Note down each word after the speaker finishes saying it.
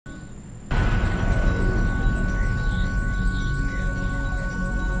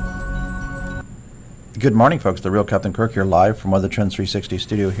Good morning, folks. The real Captain Kirk here, live from Weather Trends 360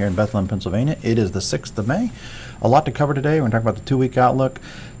 studio here in Bethlehem, Pennsylvania. It is the 6th of May. A lot to cover today. We're going to talk about the two-week outlook,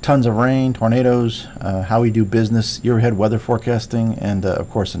 tons of rain, tornadoes, how we do business, year-ahead weather forecasting, and, of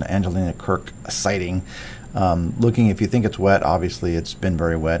course, an Angelina Kirk sighting. Looking, if you think it's wet, obviously it's been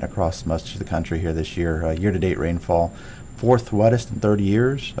very wet across much of the country here this year. Year-to-date rainfall, fourth wettest in 30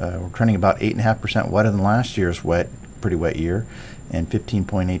 years. We're trending about 8.5% wetter than last year's pretty wet year, and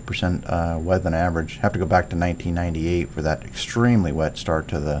 15.8% wetter than average. Have to go back to 1998 for that extremely wet start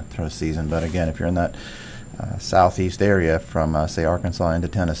to the season. But again, if you're in that southeast area from, say, Arkansas into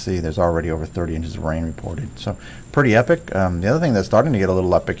Tennessee, there's already over 30 inches of rain reported. So pretty epic. The other thing that's starting to get a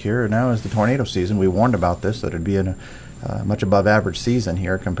little epic here now is the tornado season. We warned about this, that it'd be a much above average season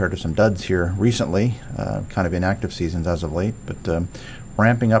here compared to some duds here recently, kind of inactive seasons as of late. But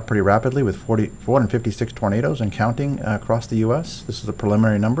ramping up pretty rapidly with 456 tornadoes and counting across the U.S. This is the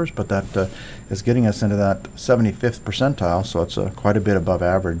preliminary numbers, but that is getting us into that 75th percentile, so it's quite a bit above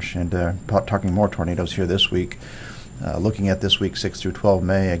average. And talking more tornadoes here this week. Looking at this week, 6 through 12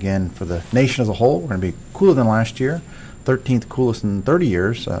 May, again, for the nation as a whole, we're going to be cooler than last year. 13th coolest in 30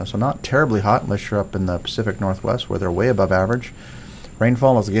 years, so not terribly hot unless you're up in the Pacific Northwest where they're way above average.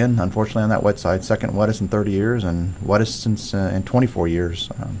 Rainfall is, again, unfortunately on that wet side, second wettest in 30 years and wettest since in 24 years.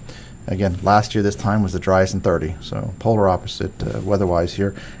 Again, last year this time was the driest in 30, so polar opposite weather-wise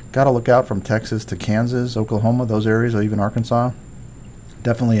here. Got to look out from Texas to Kansas, Oklahoma, those areas, or even Arkansas.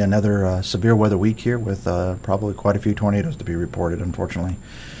 Definitely another severe weather week here with probably quite a few tornadoes to be reported, unfortunately.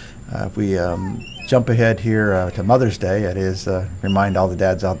 If we jump ahead here to Mother's Day, it is, remind all the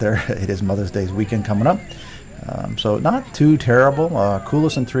dads out there, it is Mother's Day's weekend coming up. So not too terrible.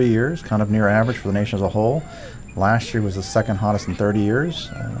 Coolest in 3 years, kind of near average for the nation as a whole. Last year was the second hottest in 30 years.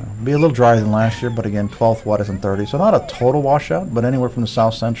 Be a little drier than last year, but again, 12th wettest in 30. So not a total washout, but anywhere from the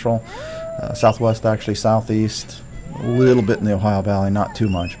south central, southwest actually, southeast, a little bit in the Ohio Valley, not too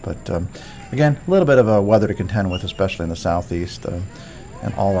much. But again, a little bit of weather to contend with, especially in the southeast.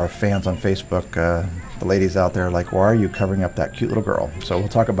 And all our fans on Facebook, the ladies out there are like, why are you covering up that cute little girl? So we'll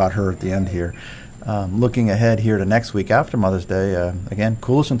talk about her at the end here. Looking ahead here to next week after Mother's Day, again,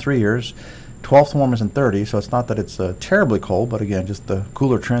 coolest in 3 years, 12th warmest in 30, so it's not that it's terribly cold, but again, just the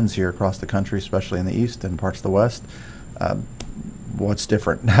cooler trends here across the country, especially in the east and parts of the west. What's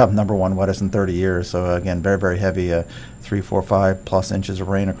different? Number one, wettest in 30 years, so again, very, very heavy, 3, 4, 5 plus inches of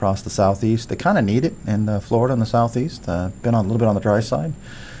rain across the southeast. They kind of need it in Florida and the southeast. Been a little bit on the dry side.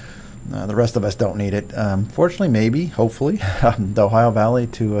 The rest of us don't need it. Fortunately, maybe, hopefully, the Ohio Valley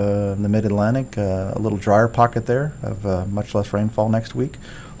to the Mid-Atlantic, a little drier pocket there of much less rainfall next week.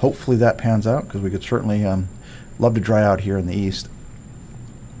 Hopefully that pans out, because we could certainly love to dry out here in the east.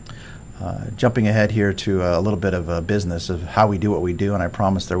 Jumping ahead here to a little bit of a business of how we do what we do, and I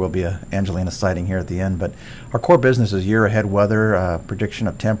promise there will be a Angelina sighting here at the end. But our core business is year-ahead weather, prediction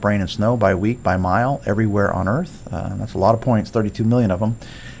of temp, rain, and snow by week, by mile, everywhere on Earth. That's a lot of points, 32 million of them.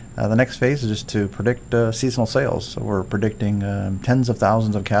 The next phase is just to predict seasonal sales. So we're predicting tens of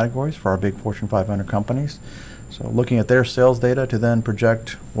thousands of categories for our big Fortune 500 companies. So looking at their sales data to then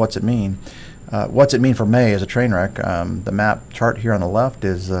project what's it mean. What's it mean for May as a train wreck? The map chart here on the left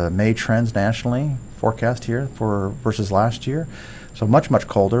is May trends nationally, forecast here for versus last year. So much, much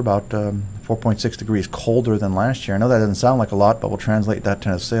colder, about 4.6 degrees colder than last year. I know that doesn't sound like a lot, but we'll translate that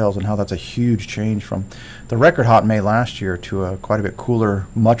to sales and how that's a huge change from the record hot May last year to a quite a bit cooler,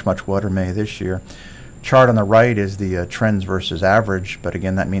 much, much wetter May this year. Chart on the right is the trends versus average, but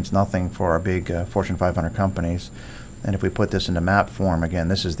again, that means nothing for our big Fortune 500 companies. And if we put this into map form, again,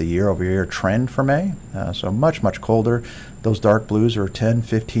 this is the year-over-year trend for May. So much, much colder. Those dark blues are 10,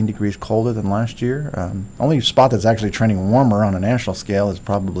 15 degrees colder than last year. Only spot that's actually trending warmer on a national scale is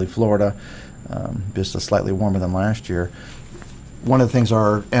probably Florida, just slightly warmer than last year. One of the things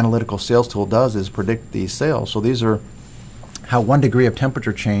our analytical sales tool does is predict these sales. So these are how 1 degree of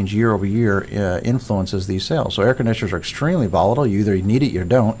temperature change year over year influences these sales. So air conditioners are extremely volatile. You either need it or you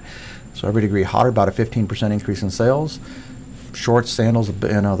don't. So every degree hotter, about a 15% increase in sales. Shorts, sandals,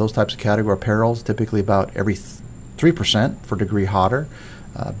 those types of category apparels, typically about every 3% for degree hotter.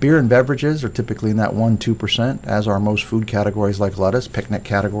 Beer and beverages are typically in that 1-2%, as are most food categories like lettuce. Picnic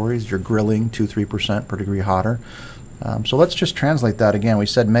categories, you're grilling 2-3% per degree hotter. So let's just translate that again. We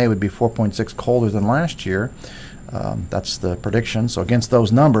said May would be 4.6 colder than last year. That's the prediction. So against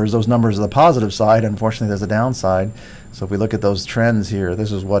those numbers are the positive side. Unfortunately, there's a downside. So if we look at those trends here,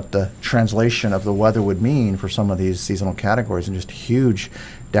 this is what the translation of the weather would mean for some of these seasonal categories, and just huge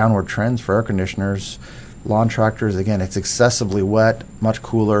downward trends for air conditioners. Lawn tractors, again, it's excessively wet, much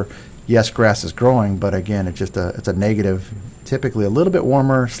cooler. yes, grass is growing, but again, it's a negative. Typically, a little bit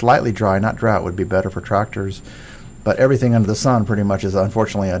warmer, slightly dry, not drought, would be better for tractors. But everything under the sun pretty much is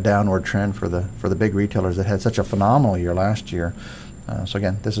unfortunately a downward trend for the big retailers that had such a phenomenal year last year. So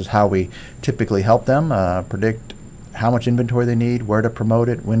again, this is how we typically help them predict how much inventory they need, where to promote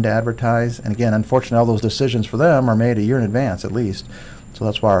it, when to advertise. And again, unfortunately, all those decisions for them are made a year in advance at least. So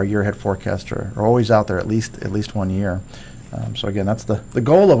that's why our year ahead forecasts are always out there at least 1 year. So again, that's the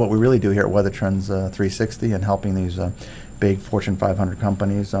goal of what we really do here at Weather Trends 360 and helping these big Fortune 500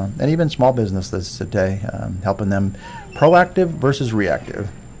 companies and even small businesses today, helping them proactive versus reactive.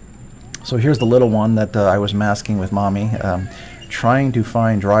 So here's the little one that I was masking with Mommy. Trying to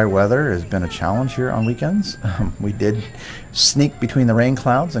find dry weather has been a challenge here on weekends. We did sneak between the rain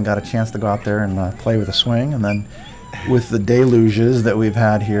clouds and got a chance to go out there and play with a swing. And then with the deluges that we've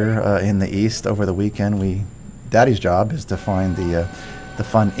had here in the east over the weekend, Daddy's job is to find the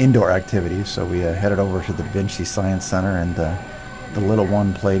fun indoor activities. So we headed over to the Da Vinci Science Center, and the little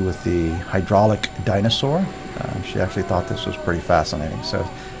one played with the hydraulic dinosaur. She actually thought this was pretty fascinating. So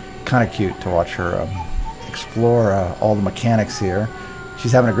kind of cute to watch her explore all the mechanics here.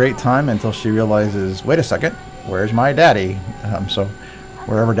 She's having a great time until she realizes, wait a second, where's my daddy? So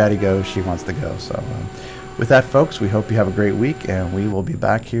wherever daddy goes, she wants to go. So with that, folks, we hope you have a great week, and we will be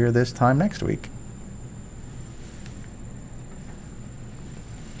back here this time next week.